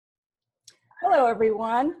Hello,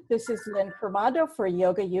 everyone. This is Lynn Fermando for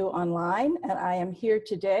Yoga U Online, and I am here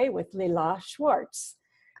today with Lillah Schwartz.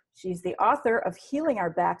 She's the author of Healing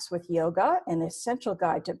Our Backs with Yoga, an essential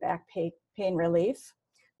guide to back pain relief.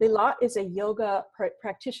 Lillah is a yoga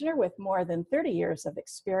practitioner with more than 30 years of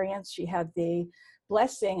experience. She had the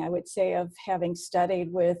blessing, I would say, of having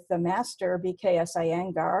studied with the master BKS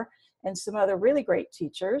Iyengar and some other really great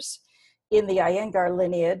teachers in the Iyengar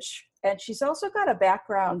lineage. And she's also got a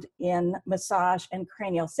background in massage and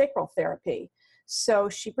cranial sacral therapy. So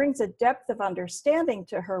she brings a depth of understanding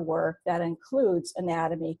to her work that includes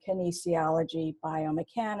anatomy, kinesiology,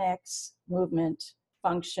 biomechanics, movement,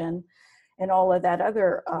 function, and all of that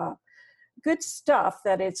other good stuff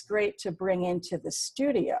that it's great to bring into the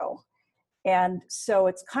studio. And so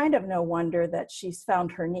it's kind of no wonder that she's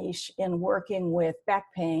found her niche in working with back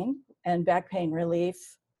pain and back pain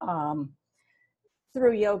relief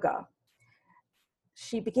through yoga.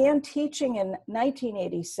 She began teaching in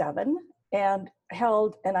 1987 and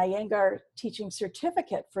held an Iyengar teaching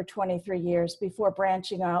certificate for 23 years before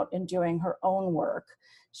branching out and doing her own work.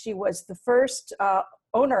 She was the first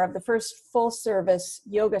owner of the first full-service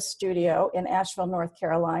yoga studio in Asheville, North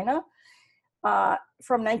Carolina,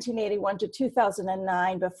 from 1981 to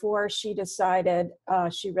 2009, before she decided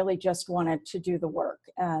she really just wanted to do the work.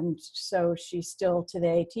 And so she still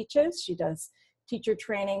today teaches. She does teacher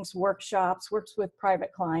trainings, workshops, works with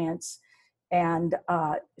private clients, and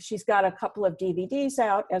she's got a couple of DVDs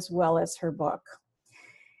out as well as her book.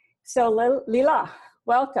 So Lillah,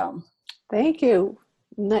 welcome. Thank you.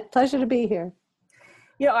 Pleasure to be here.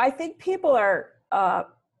 You know, I think people are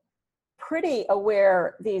pretty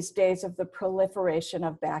aware these days of the proliferation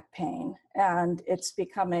of back pain, and it's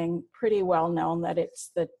becoming pretty well known that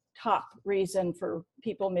it's the top reason for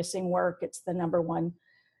people missing work. It's the #1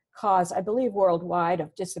 cause, I believe, worldwide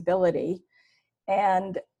of disability.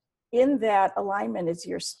 And in that alignment is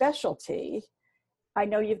your specialty. I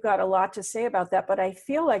know you've got a lot to say about that, but I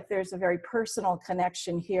feel like there's a very personal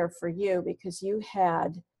connection here for you because you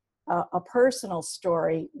had a personal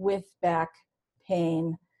story with back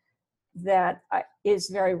pain that is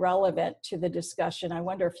very relevant to the discussion. I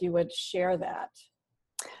wonder if you would share that.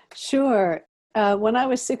 Sure. When I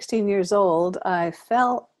was 16 years old, I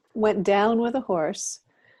went down with a horse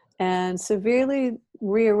and severely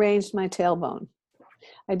rearranged my tailbone.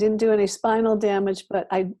 I didn't do any spinal damage, but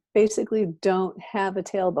I basically don't have a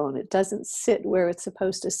tailbone. It doesn't sit where it's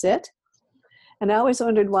supposed to sit. And I always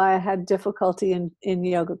wondered why I had difficulty in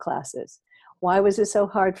yoga classes. Why was it so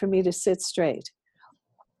hard for me to sit straight?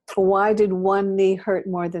 Why did one knee hurt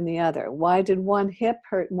more than the other? Why did one hip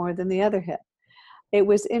hurt more than the other hip? It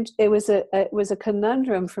was a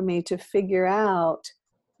conundrum for me to figure out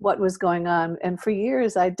what was going on. And for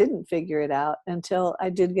years, I didn't figure it out until I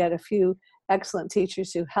did get a few excellent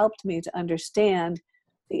teachers who helped me to understand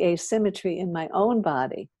the asymmetry in my own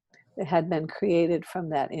body that had been created from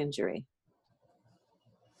that injury.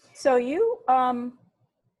 So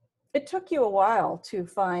it took you a while to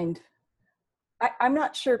find, I'm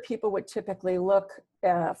not sure people would typically look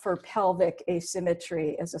for pelvic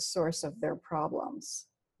asymmetry as a source of their problems.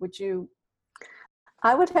 Would you?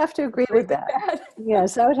 I would have to agree with that.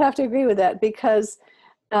 Yes, I would have to agree with that because,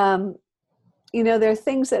 there are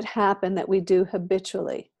things that happen that we do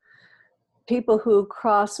habitually. People who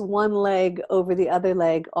cross one leg over the other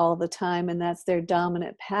leg all the time, and that's their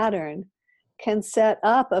dominant pattern, can set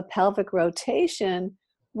up a pelvic rotation,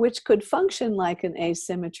 which could function like an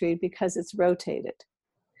asymmetry because it's rotated.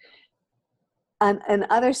 And in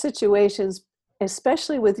other situations,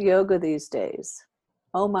 especially with yoga these days,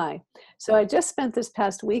 oh my. So I just spent this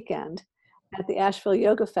past weekend at the Asheville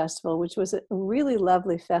Yoga Festival, which was a really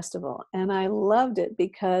lovely festival. And I loved it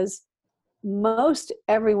because most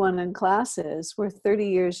everyone in classes were 30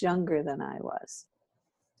 years younger than I was.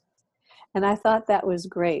 And I thought that was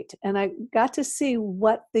great. And I got to see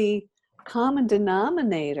what the common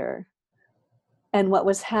denominator and what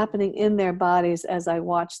was happening in their bodies as I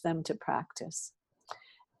watched them to practice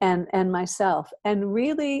and myself. And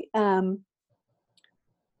really,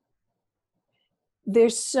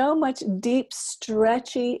 there's so much deep,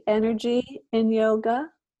 stretchy energy in yoga,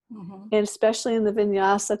 and especially in the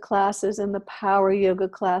vinyasa classes and the power yoga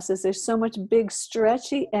classes. There's so much big,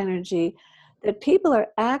 stretchy energy that people are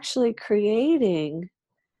actually creating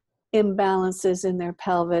imbalances in their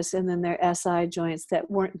pelvis and in their SI joints that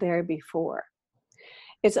weren't there before.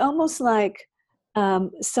 It's almost like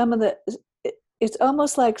it's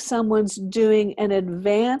almost like someone's doing an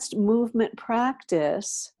advanced movement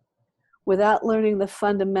practice without learning the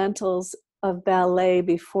fundamentals of ballet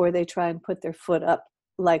before they try and put their foot up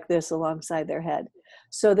like this alongside their head.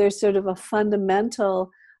 So there's sort of a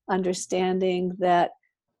fundamental understanding that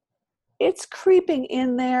it's creeping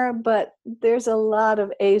in there, but there's a lot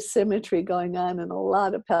of asymmetry going on in a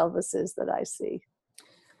lot of pelvises that I see.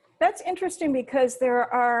 That's interesting because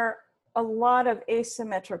there are a lot of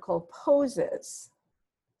asymmetrical poses.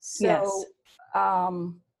 So Yes.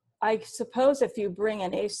 I suppose if you bring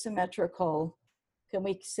an asymmetrical, can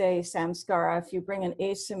we say samskara, if you bring an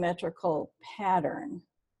asymmetrical pattern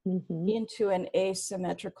Mm-hmm. into an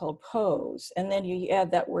asymmetrical pose, and then you add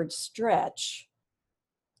that word stretch,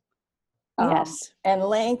 Yes. and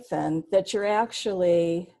lengthen, that you're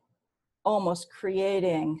actually almost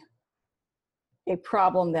creating a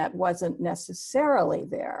problem that wasn't necessarily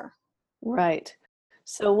there. Right.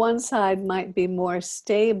 So one side might be more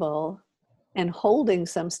stable and holding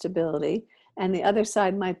some stability, and the other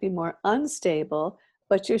side might be more unstable,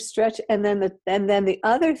 but you're stretch. And then the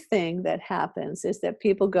other thing that happens is that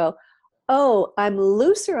people go, oh, I'm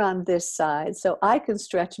looser on this side, so I can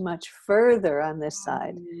stretch much further on this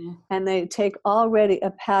side. And they take already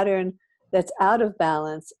a pattern that's out of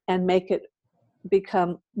balance and make it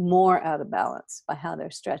become more out of balance by how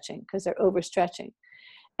they're stretching, because they're overstretching.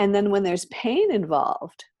 And then when there's pain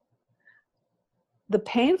involved, the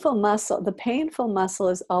painful muscle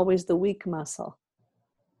is always the weak muscle.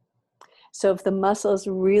 So if the muscle's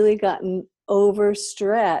really gotten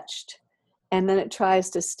overstretched and then it tries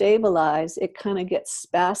to stabilize, it kind of gets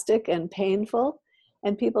spastic and painful.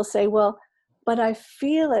 And people say, well, but I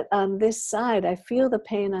feel it on this side. I feel the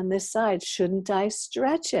pain on this side. Shouldn't I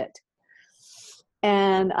stretch it?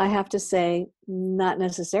 And I have to say, not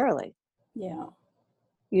necessarily. Yeah.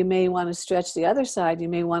 You may want to stretch the other side. You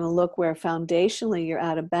may want to look where foundationally you're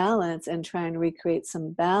out of balance and try and recreate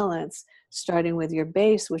some balance, starting with your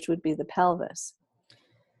base, which would be the pelvis.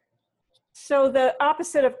 So the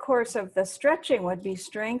opposite, of course, of the stretching would be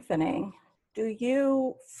strengthening. Do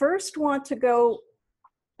you first want to go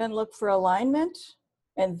and look for alignment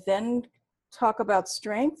and then talk about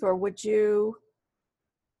strength, or would you,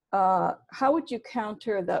 how would you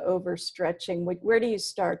counter the overstretching? Where do you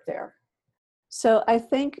start there? So I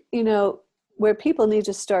think, where people need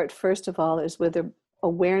to start, first of all, is with the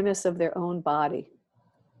awareness of their own body.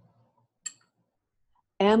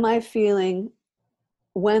 Am I feeling,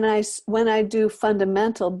 when I do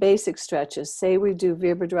fundamental basic stretches, say we do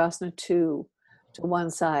Virabhadrasana 2 to one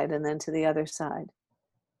side and then to the other side,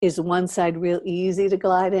 is one side real easy to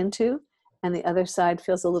glide into and the other side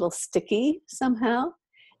feels a little sticky somehow?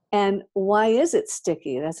 And why is it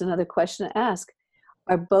sticky? That's another question to ask.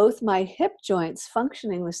 Are both my hip joints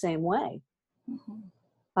functioning the same way?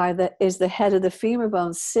 Mm-hmm. Is the head of the femur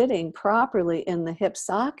bone sitting properly in the hip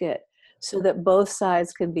socket so that both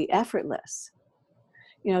sides can be effortless?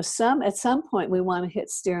 At some point we want to hit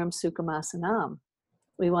Stiram Sukhasasanam.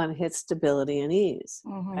 We want to hit stability and ease,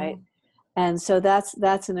 mm-hmm. right? And so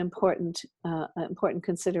that's an important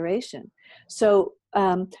consideration. So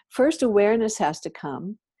first awareness has to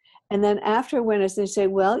come. And then after awareness, they say,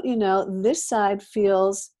 well, this side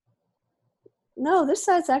feels, no, this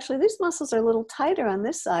side's actually, these muscles are a little tighter on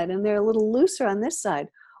this side and they're a little looser on this side.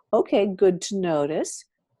 Okay, good to notice,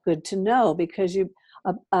 good to know, because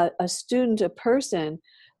a student, a person,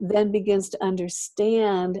 then begins to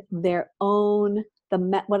understand their own,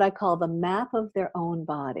 what I call the map of their own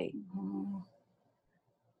body. Mm-hmm.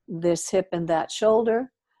 This hip and that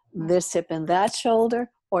shoulder, this hip and that shoulder,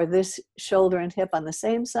 or this shoulder and hip on the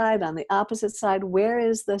same side, on the opposite side. Where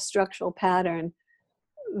is the structural pattern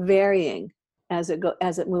varying as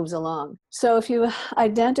it moves along? So if you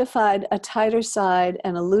identified a tighter side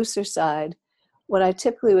and a looser side, what I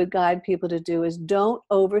typically would guide people to do is don't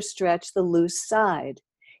overstretch the loose side.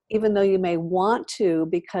 Even though you may want to,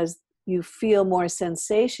 because you feel more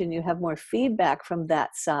sensation, you have more feedback from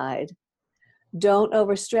that side. Don't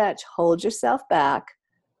overstretch. Hold yourself back.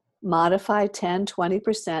 Modify 10,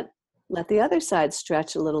 20%. Let the other side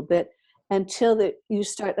stretch a little bit until you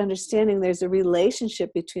start understanding there's a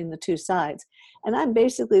relationship between the two sides. And I'm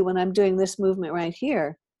basically, when I'm doing this movement right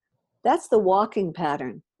here, that's the walking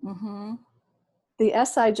pattern. Mm-hmm. The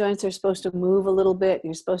SI joints are supposed to move a little bit.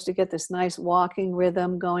 You're supposed to get this nice walking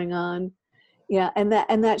rhythm going on. Yeah, and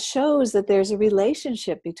that shows that there's a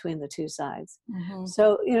relationship between the two sides. Mm-hmm.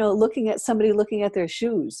 So, looking at their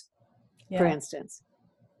shoes, yeah. For instance,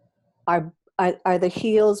 are the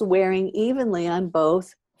heels wearing evenly on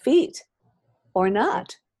both feet or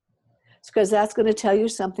not? It's because that's going to tell you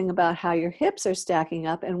something about how your hips are stacking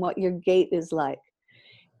up and what your gait is like.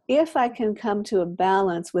 If I can come to a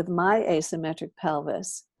balance with my asymmetric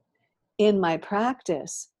pelvis in my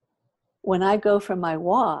practice, when I go for my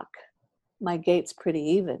walk, my gait's pretty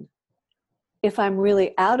even. if I'm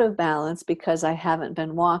really out of balance because I haven't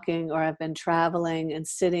been walking or I've been traveling and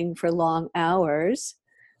sitting for long hours,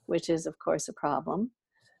 which is of course a problem,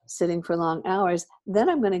 sitting for long hours, then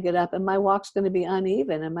I'm going to get up and my walk's going to be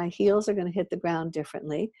uneven and my heels are going to hit the ground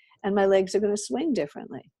differently and my legs are going to swing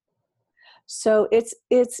differently. So it's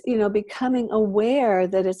becoming aware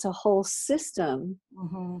that it's a whole system,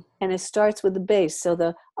 and it starts with the base. So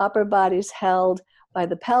the upper body's held by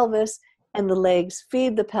the pelvis and the legs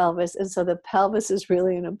feed the pelvis. And so the pelvis is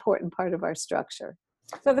really an important part of our structure.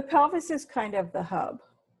 So the pelvis is kind of the hub.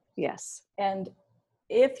 Yes. And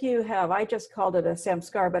if you have, I just called it a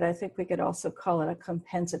samskar, but I think we could also call it a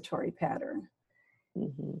compensatory pattern.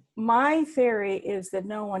 My theory is that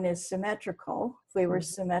no one is symmetrical. If we were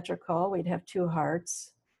symmetrical, we'd have two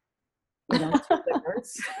hearts, two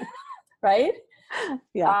livers, right?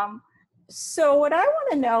 Yeah. So what I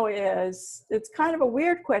want to know is, it's kind of a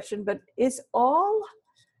weird question, but is all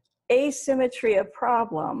asymmetry a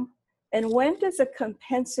problem? And when does a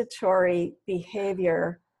compensatory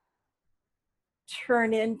behavior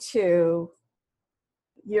turn into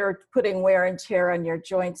you're putting wear and tear on your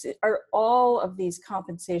joints? Are all of these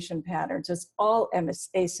compensation patterns, is all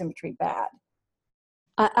asymmetry bad?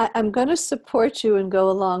 I'm going to support you and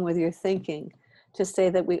go along with your thinking to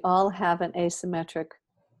say that we all have an asymmetric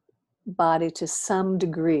body to some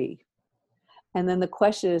degree. And then the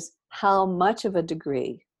question is, how much of a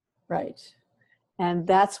degree? Right. And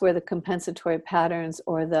that's where the compensatory patterns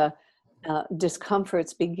or the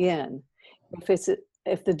discomforts begin.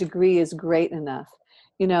 If the degree is great enough.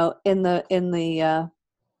 I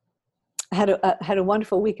had a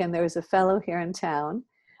wonderful weekend. There was a fellow here in town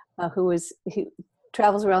he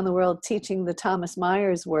travels around the world teaching the Thomas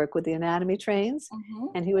Myers work with the anatomy trains.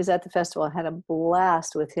 And he was at the festival. I had a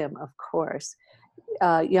blast with him, of course.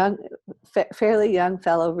 Fairly young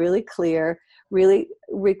fellow, really clear, really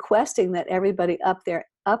requesting that everybody up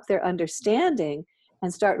their understanding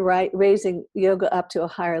and start raising yoga up to a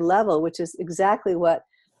higher level, which is exactly what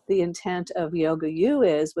the intent of Yoga U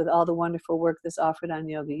is, with all the wonderful work that's offered on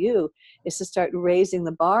Yoga U, is to start raising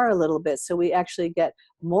the bar a little bit so we actually get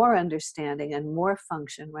more understanding and more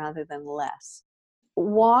function rather than less.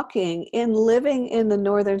 Living in the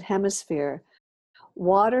Northern Hemisphere,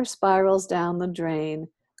 water spirals down the drain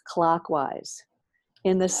clockwise.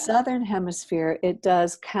 In the Southern Hemisphere, it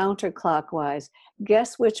does counterclockwise.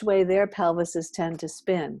 Guess which way their pelvises tend to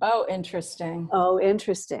spin? Oh, interesting.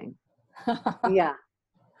 Yeah.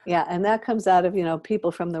 Yeah, and that comes out of,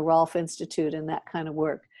 people from the Rolf Institute and that kind of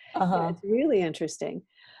work. Yeah, it's really interesting.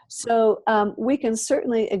 So we can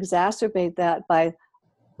certainly exacerbate that by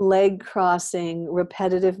leg crossing,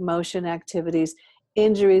 repetitive motion activities,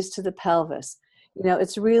 injuries to the pelvis.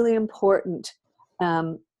 It's really important.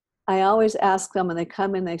 I always ask them when they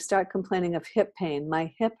come in, they start complaining of hip pain.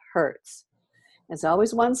 My hip hurts. It's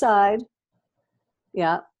always one side.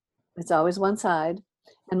 Yeah, it's always one side.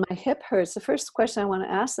 And my hip hurts. The first question I want to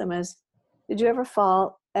ask them is, did you ever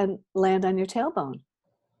fall and land on your tailbone?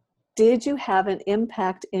 Did you have an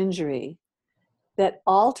impact injury that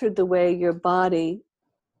altered the way your body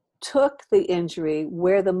took the injury,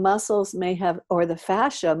 where the muscles may have, or the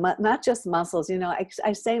fascia, not just muscles?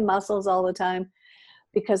 I say muscles all the time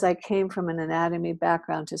because I came from an anatomy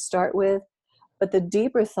background to start with. But the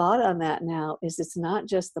deeper thought on that now is it's not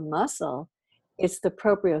just the muscle, it's the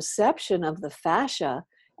proprioception of the fascia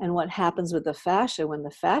and what happens with the fascia when the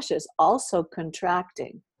fascia is also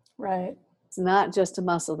contracting. Right. It's not just a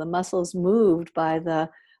muscle. The muscle's moved by the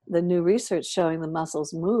new research showing the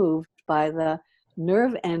muscle's moved by the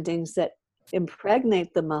nerve endings that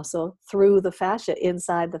impregnate the muscle through the fascia,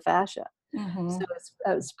 inside the fascia. So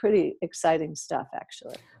it's pretty exciting stuff,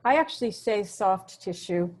 actually. I actually say soft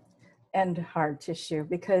tissue and hard tissue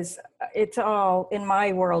because it's all, in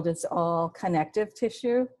my world, it's all connective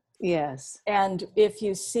tissue. Yes. And if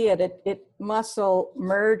you see it muscle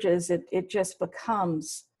merges, it just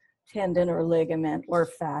becomes tendon or ligament or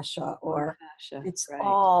fascia, or fascia. It's right.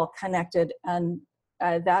 all connected. And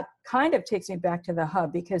that kind of takes me back to the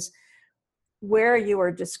hub, because where you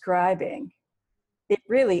were describing, it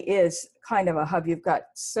really is kind of a hub. You've got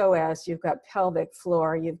psoas, you've got pelvic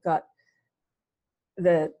floor, you've got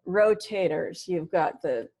the rotators, you've got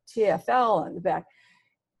the TFL in the back.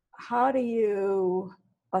 How do you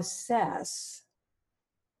assess,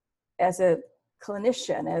 as a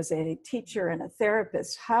clinician, as a teacher and a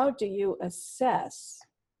therapist, how do you assess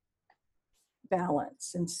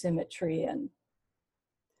balance and symmetry? And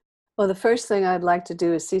well, the first thing I'd like to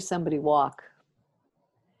do is see somebody walk.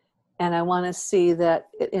 And I want to see that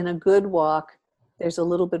in a good walk, there's a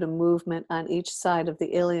little bit of movement on each side of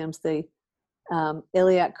the iliums, the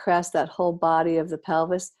iliac crest, that whole body of the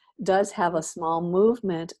pelvis. does have a small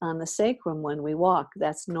movement on the sacrum when we walk.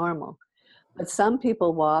 That's normal. But some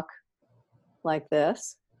people walk like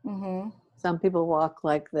this. Mm-hmm. Some people walk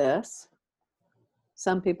like this.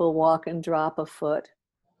 Some people walk and drop a foot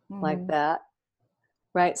like that,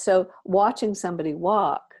 right? So watching somebody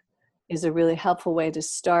walk is a really helpful way to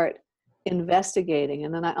start investigating.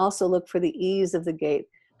 And then I also look for the ease of the gait.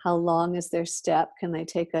 How long is their step? Can they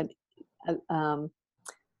take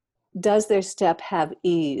does their step have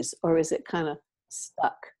ease, or is it kind of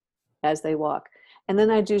stuck as they walk? And then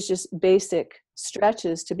I do just basic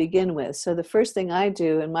stretches to begin with. So the first thing I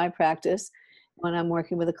do in my practice when I'm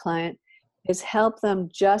working with a client is help them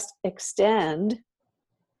just extend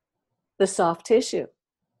the soft tissue.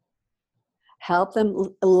 Help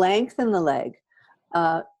them lengthen the leg.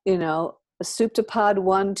 Suptapod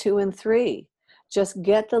 1, 2, and 3. Just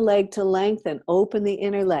get the leg to lengthen. Open the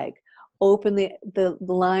inner leg. Open the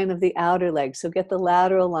line of the outer leg. So get the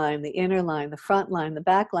lateral line, the inner line, the front line, the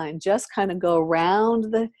back line. Just kind of go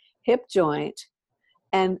around the hip joint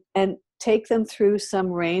and take them through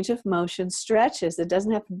some range of motion stretches. It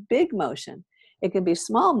doesn't have to be big motion. It can be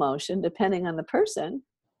small motion depending on the person,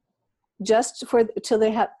 just till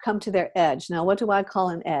they come to their edge. Now, what do I call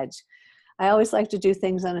an edge? I always like to do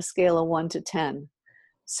things on a scale of 1 to 10.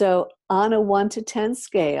 So on a 1 to 10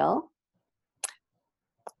 scale,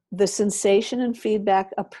 the sensation and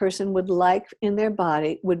feedback a person would like in their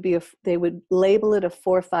body would be, they would label it a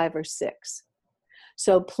 4, 5, or 6.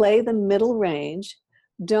 So play the middle range.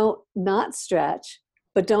 Not stretch,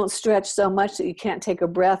 but don't stretch so much that you can't take a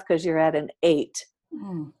breath because you're at an 8.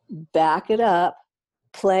 Back it up.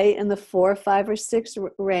 Play in the 4, 5, or 6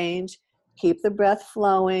 range. Keep the breath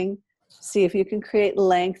flowing. See if you can create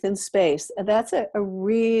length and space. And that's a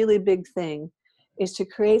really big thing, is to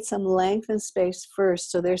create some length and space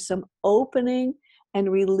first. So there's some opening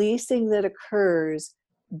and releasing that occurs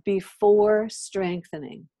before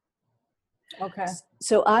strengthening. Okay.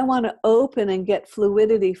 So I want to open and get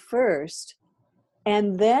fluidity first,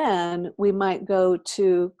 and then we might go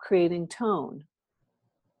to creating tone.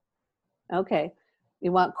 Okay.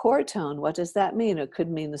 You want core tone. What does that mean? It could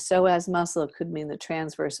mean the psoas muscle. It could mean the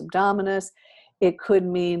transverse abdominis. It could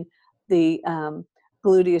mean the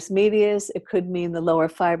gluteus medius. It could mean the lower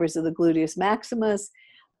fibers of the gluteus maximus.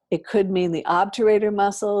 It could mean the obturator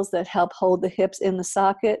muscles that help hold the hips in the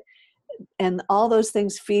socket. And all those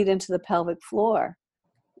things feed into the pelvic floor,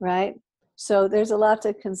 right? So there's a lot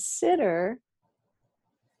to consider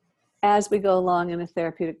as we go along in a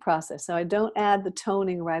therapeutic process. So I don't add the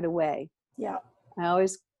toning right away. Yeah. I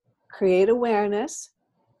always create awareness,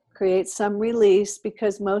 create some release,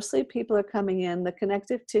 because mostly people are coming in, the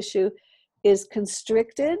connective tissue is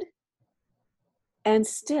constricted and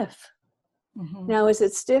stiff. Now, is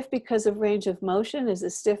it stiff because of range of motion? Is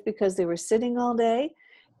it stiff because they were sitting all day?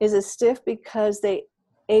 Is it stiff because they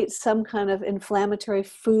ate some kind of inflammatory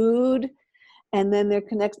food and then their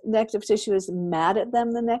connective tissue is mad at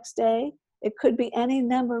them the next day? It could be any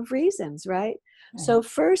number of reasons, right? So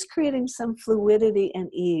first creating some fluidity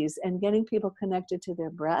and ease and getting people connected to their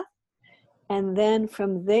breath. And then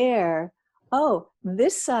from there,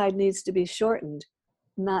 this side needs to be shortened,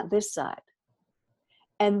 not this side.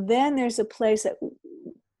 And then there's a place that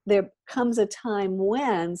there comes a time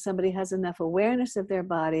when somebody has enough awareness of their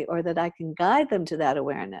body, or that I can guide them to that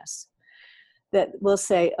awareness, that will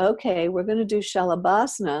say, okay, we're going to do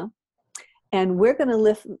Shalabhasana, and we're going to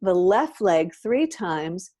lift the left leg 3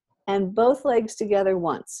 times and both legs together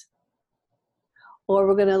once. Or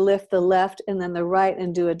we're going to lift the left and then the right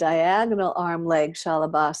and do a diagonal arm leg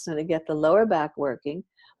Shalabhasana to get the lower back working.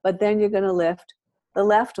 But then you're going to lift the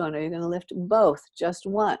left one, or you're going to lift both just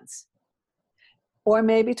once. Or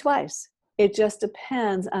maybe twice. It just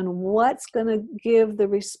depends on what's going to give the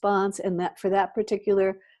response in that, for that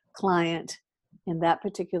particular client in that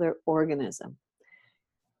particular organism.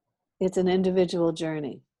 It's an individual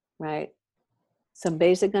journey, right? Some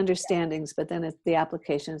basic understandings, but then the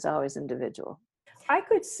application is always individual. I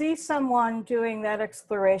could see someone doing that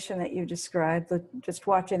exploration that you described, just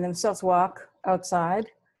watching themselves walk outside.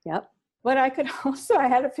 Yep. But I could also, I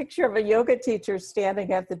had a picture of a yoga teacher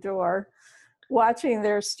standing at the door, watching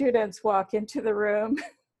their students walk into the room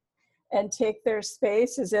and take their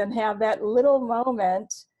spaces and have that little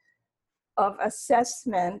moment of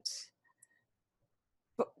assessment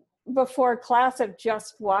before class, of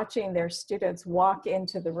just watching their students walk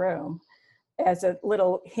into the room as a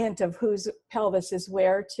little hint of whose pelvis is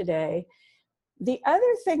where today. The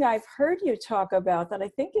other thing I've heard you talk about that I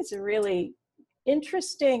think is a really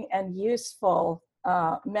interesting and useful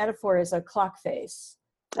metaphor is a clock face.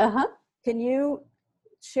 Can you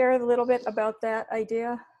share a little bit about that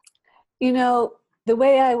idea? You know, The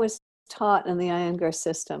way I was taught in the Iyengar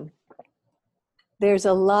system, there's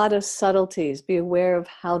a lot of subtleties. Be aware of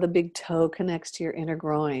how the big toe connects to your inner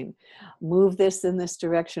groin. Move this in this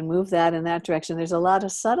direction, move that in that direction. There's a lot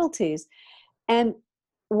of subtleties. And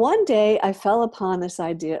one day I fell upon this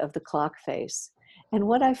idea of the clock face. And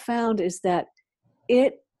what I found is that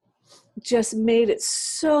it just made it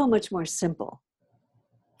so much more simple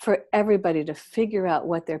for everybody to figure out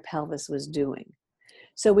what their pelvis was doing.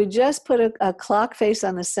 So we just put a clock face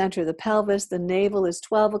on the center of the pelvis. The navel is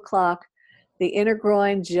 12 o'clock. The inner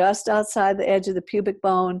groin just outside the edge of the pubic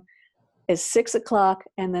bone is 6 o'clock.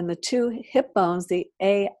 And then the two hip bones, the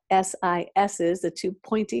ASISs, the two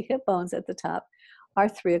pointy hip bones at the top, are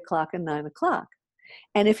 3 o'clock and 9 o'clock.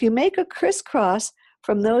 And if you make a crisscross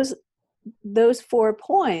from those 4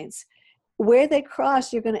 points, where they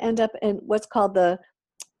cross, you're going to end up in what's called the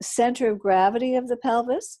center of gravity of the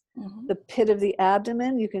pelvis, the pit of the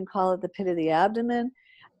abdomen. You can call it the pit of the abdomen.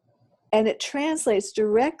 And it translates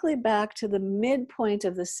directly back to the midpoint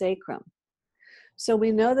of the sacrum. So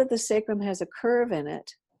we know that the sacrum has a curve in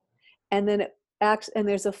it, and then it acts, and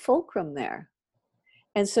there's a fulcrum there.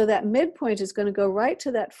 And so that midpoint is going to go right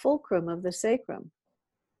to that fulcrum of the sacrum,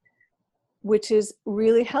 which is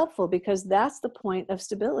really helpful because that's the point of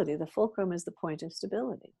stability. The fulcrum is the point of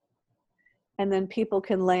stability. And then people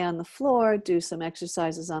can lay on the floor, do some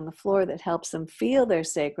exercises on the floor that helps them feel their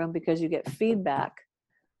sacrum, because you get feedback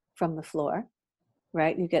from the floor,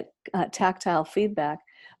 right? You get tactile feedback.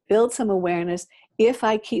 Build some awareness. If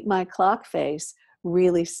I keep my clock face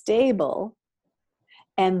really stable,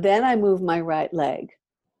 and then I move my right leg,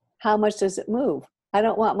 how much does it move? I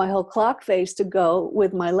don't want my whole clock face to go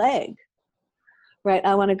with my leg, right?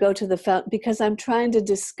 I want to go to the because I'm trying to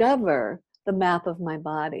discover the map of my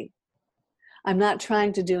body. I'm not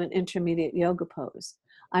trying to do an intermediate yoga pose.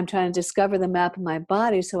 I'm trying to discover the map of my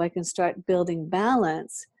body so I can start building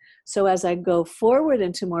balance. So as I go forward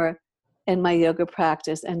into more in my yoga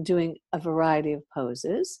practice and doing a variety of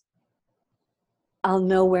poses, I'll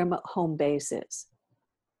know where my home base is.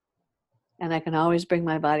 And I can always bring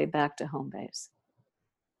my body back to home base.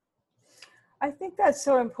 I think that's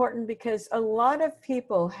so important because a lot of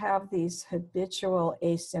people have these habitual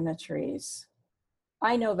asymmetries.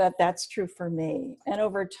 I know that that's true for me. And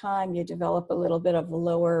over time, you develop a little bit of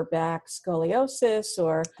lower back scoliosis,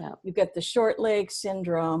 or you get the short leg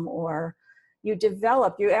syndrome, or you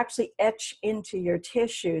actually etch into your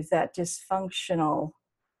tissues that dysfunctional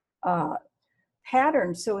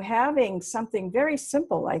pattern. So having something very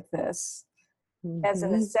simple like this as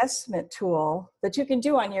an assessment tool that you can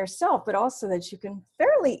do on yourself, but also that you can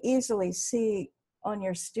fairly easily see on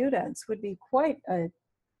your students would be quite a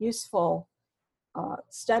useful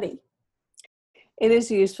study. It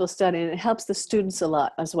is a useful study, and it helps the students a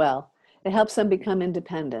lot as well. It helps them become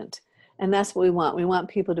independent. And that's what we want. We want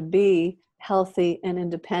people to be healthy and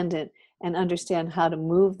independent and understand how to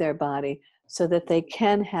move their body so that they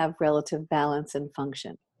can have relative balance and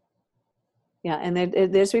function. Yeah, and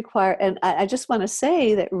there's and I just want to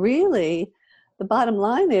say that really the bottom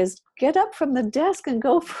line is get up from the desk and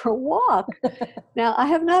go for a walk. Now, I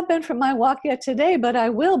have not been for my walk yet today, but I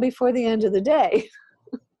will before the end of the day.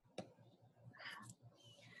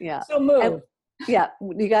 Yeah. So move. And, yeah,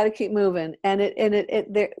 you got to keep moving. And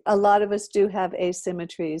a lot of us do have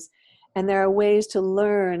asymmetries, and there are ways to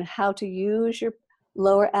learn how to use your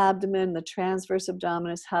lower abdomen, the transverse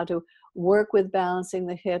abdominis, how to work with balancing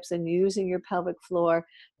the hips and using your pelvic floor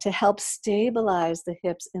to help stabilize the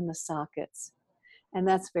hips in the sockets. And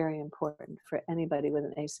that's very important for anybody with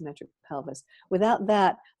an asymmetric pelvis. Without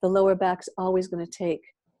that, the lower back's always going to take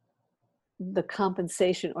the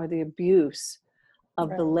compensation or the abuse of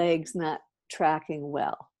the legs not tracking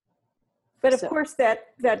well. But of course,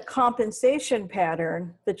 that compensation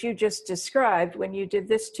pattern that you just described, when you did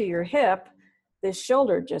this to your hip, this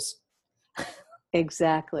shoulder just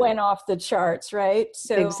went off the charts, right?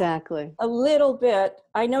 So exactly. A little bit,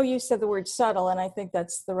 I know you said the word subtle, and I think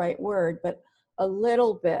that's the right word, but a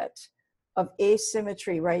little bit of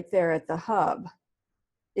asymmetry right there at the hub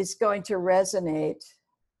is going to resonate.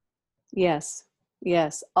 Yes,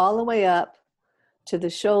 yes. All the way up to the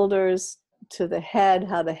shoulders, to the head,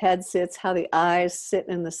 how the head sits, how the eyes sit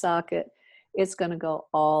in the socket. It's going to go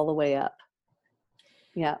all the way up.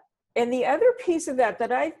 Yeah. And the other piece of that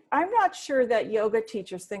I'm not sure that yoga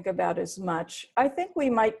teachers think about as much. I think we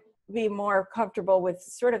might be more comfortable with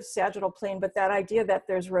sort of sagittal plane, but that idea that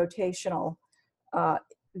there's rotational, that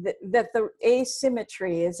the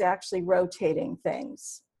asymmetry is actually rotating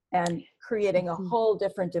things and creating a whole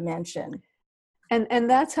different dimension. And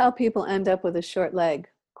that's how people end up with a short leg,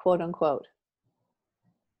 quote unquote.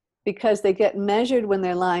 Because they get measured when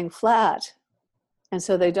they're lying flat, And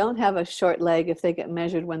so they don't have a short leg if they get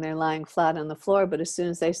measured when they're lying flat on the floor, but as soon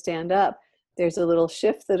as they stand up, there's a little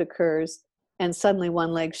shift that occurs, and suddenly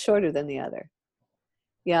one leg's shorter than the other.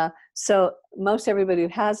 Yeah, so most everybody who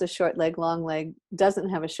has a short leg, long leg doesn't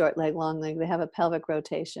have a short leg, long leg. They have a pelvic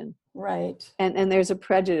rotation. Right. And there's a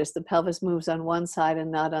prejudice. The pelvis moves on one side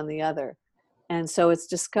and not on the other. And so it's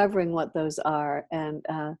discovering what those are. And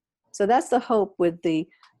so that's the hope with the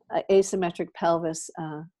asymmetric pelvis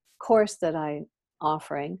course that I'm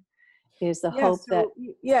offering, is the hope that...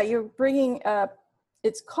 Yeah, you're bringing,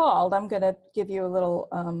 it's called, I'm going to give you a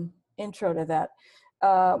little intro to that.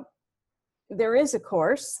 There is a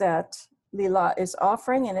course that Lillah is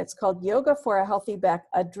offering, and it's called Yoga for a Healthy Back,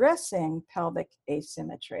 Addressing Pelvic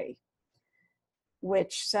Asymmetry,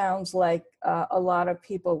 which sounds like a lot of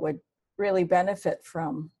people would really benefit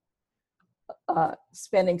from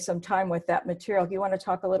spending some time with that material. Do you want to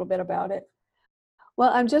talk a little bit about it?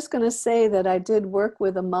 Well, I'm just going to say that I did work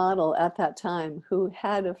with a model at that time who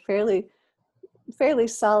had a fairly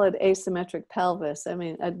solid asymmetric pelvis. I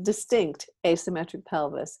mean, a distinct asymmetric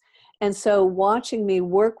pelvis. And so watching me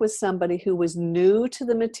work with somebody who was new to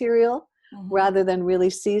the material, rather than really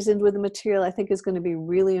seasoned with the material, I think is going to be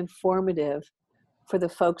really informative for the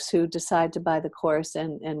folks who decide to buy the course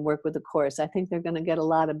and work with the course. I think they're going to get a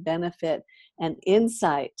lot of benefit and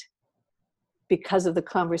insight because of the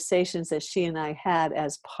conversations that she and I had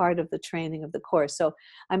as part of the training of the course. So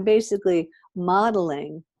I'm basically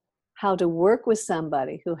modeling how to work with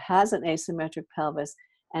somebody who has an asymmetric pelvis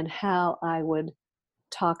and how I would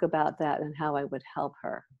talk about that and how I would help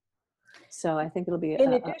her. So I think it'll be...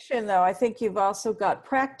 In addition, though, I think you've also got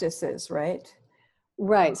practices, right?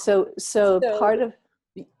 Right. So part of...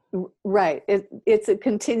 Right. It's a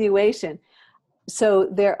continuation. So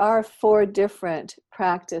there are 4 different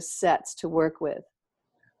practice sets to work with.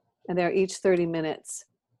 And they're each 30 minutes.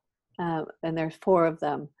 And there's 4 of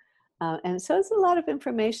them. And so it's a lot of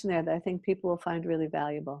information there that I think people will find really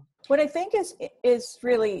valuable. What I think is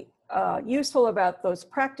really useful about those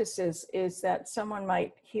practices is that someone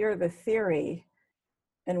might hear the theory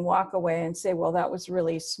and walk away and say, well, that was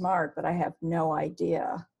really smart, but I have no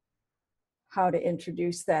idea how to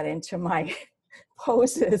introduce that into my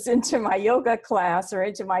poses, into my yoga class, or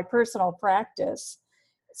into my personal practice.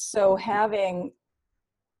 So having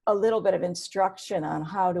a little bit of instruction on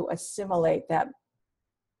how to assimilate that,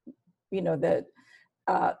 the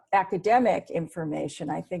academic information,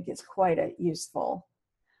 I think is quite useful.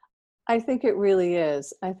 I think it really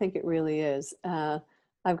is. I think it really is.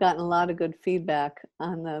 I've gotten a lot of good feedback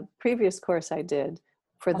on the previous course I did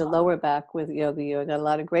for the lower back with Yoga U. I got a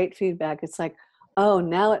lot of great feedback. It's like, oh,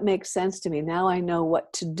 now it makes sense to me. Now I know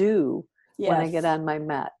what to do when I get on my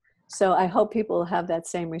mat. So I hope people will have that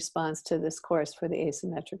same response to this course for the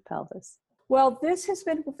asymmetric pelvis. Well, this has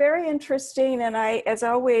been very interesting, and I, as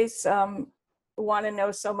always, want to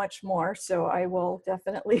know so much more. So I will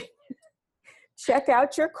definitely check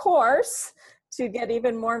out your course to get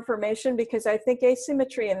even more information, because I think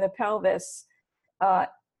asymmetry in the pelvis,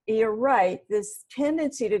 you're right, this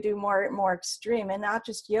tendency to do more extreme, and not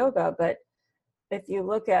just yoga, but if you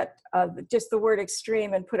look at just the word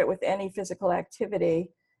extreme and put it with any physical activity,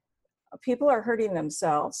 people are hurting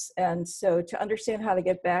themselves. And so to understand how to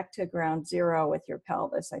get back to ground zero with your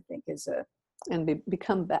pelvis, I think is and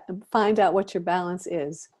find out what your balance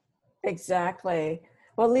is. Exactly.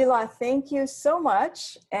 Well, Lillah, thank you so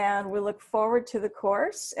much. And we look forward to the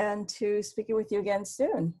course and to speaking with you again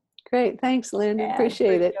soon. Great. Thanks, Lynn.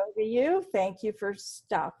 Appreciate it. Yoga U, thank you for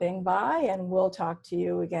stopping by, and we'll talk to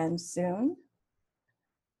you again soon.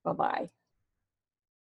 Bye-bye.